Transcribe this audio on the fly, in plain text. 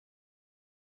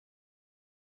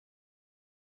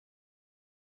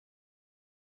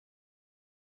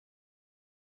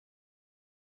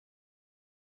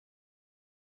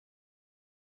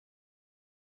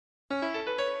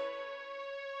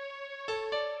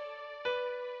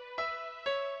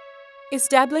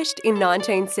Established in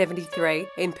 1973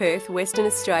 in Perth, Western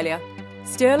Australia,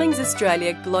 Stirlings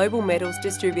Australia Global Metals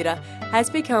Distributor has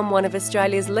become one of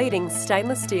Australia's leading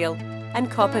stainless steel and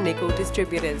copper nickel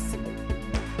distributors.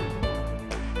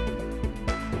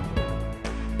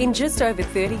 In just over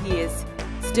 30 years,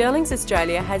 Stirlings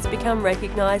Australia has become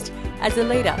recognised as a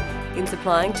leader in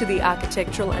supplying to the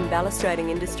architectural and balustrading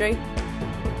industry,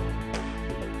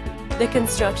 the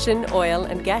construction, oil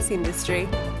and gas industry,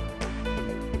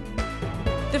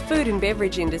 the food and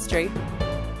beverage industry,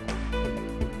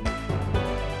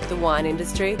 the wine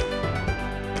industry,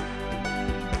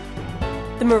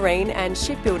 the marine and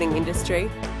shipbuilding industry,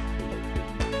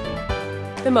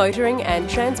 the motoring and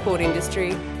transport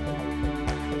industry,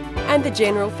 and the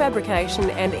general fabrication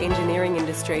and engineering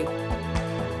industry.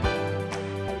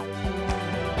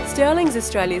 Stirlings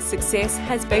Australia's success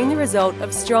has been the result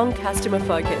of strong customer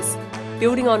focus,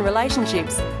 building on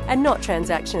relationships and not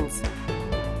transactions.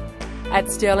 At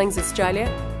Stirlings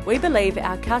Australia, we believe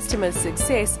our customers'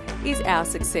 success is our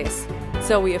success,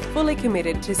 so we are fully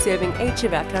committed to serving each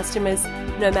of our customers,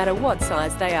 no matter what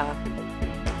size they are.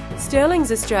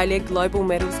 Stirlings Australia Global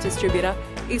Metals Distributor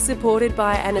is supported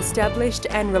by an established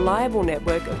and reliable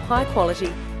network of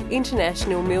high-quality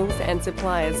international mills and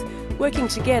suppliers working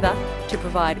together to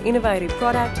provide innovative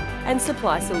product and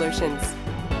supply solutions.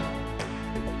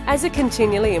 As a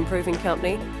continually improving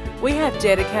company, we have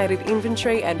dedicated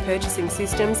inventory and purchasing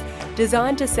systems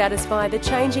designed to satisfy the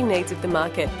changing needs of the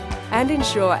market and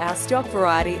ensure our stock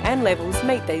variety and levels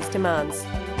meet these demands.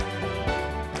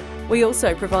 We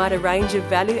also provide a range of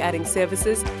value-adding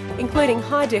services, including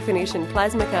high-definition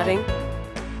plasma cutting,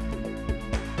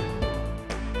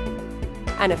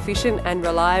 an efficient and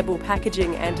reliable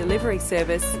packaging and delivery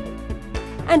service,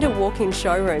 and a walk-in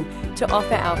showroom to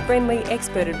offer our friendly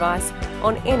expert advice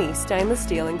on any stainless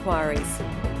steel inquiries.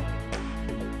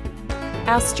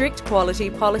 Our strict quality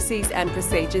policies and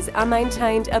procedures are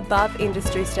maintained above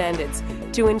industry standards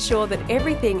to ensure that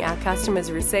everything our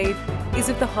customers receive is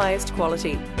of the highest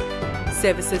quality.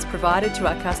 Services provided to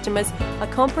our customers are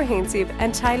comprehensive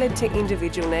and tailored to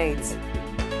individual needs.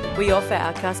 We offer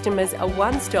our customers a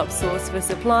one-stop source for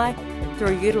supply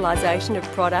through utilisation of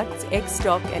products,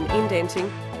 ex-stock and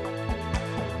indenting,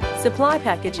 supply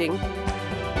packaging,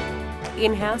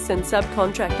 in-house and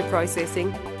subcontractor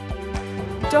processing,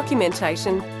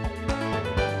 documentation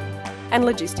and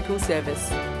logistical service.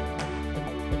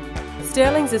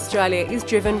 Stirlings Australia is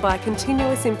driven by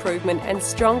continuous improvement and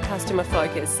strong customer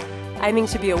focus, aiming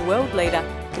to be a world leader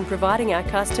in providing our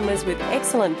customers with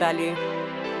excellent value,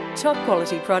 top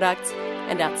quality products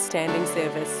and outstanding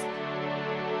service.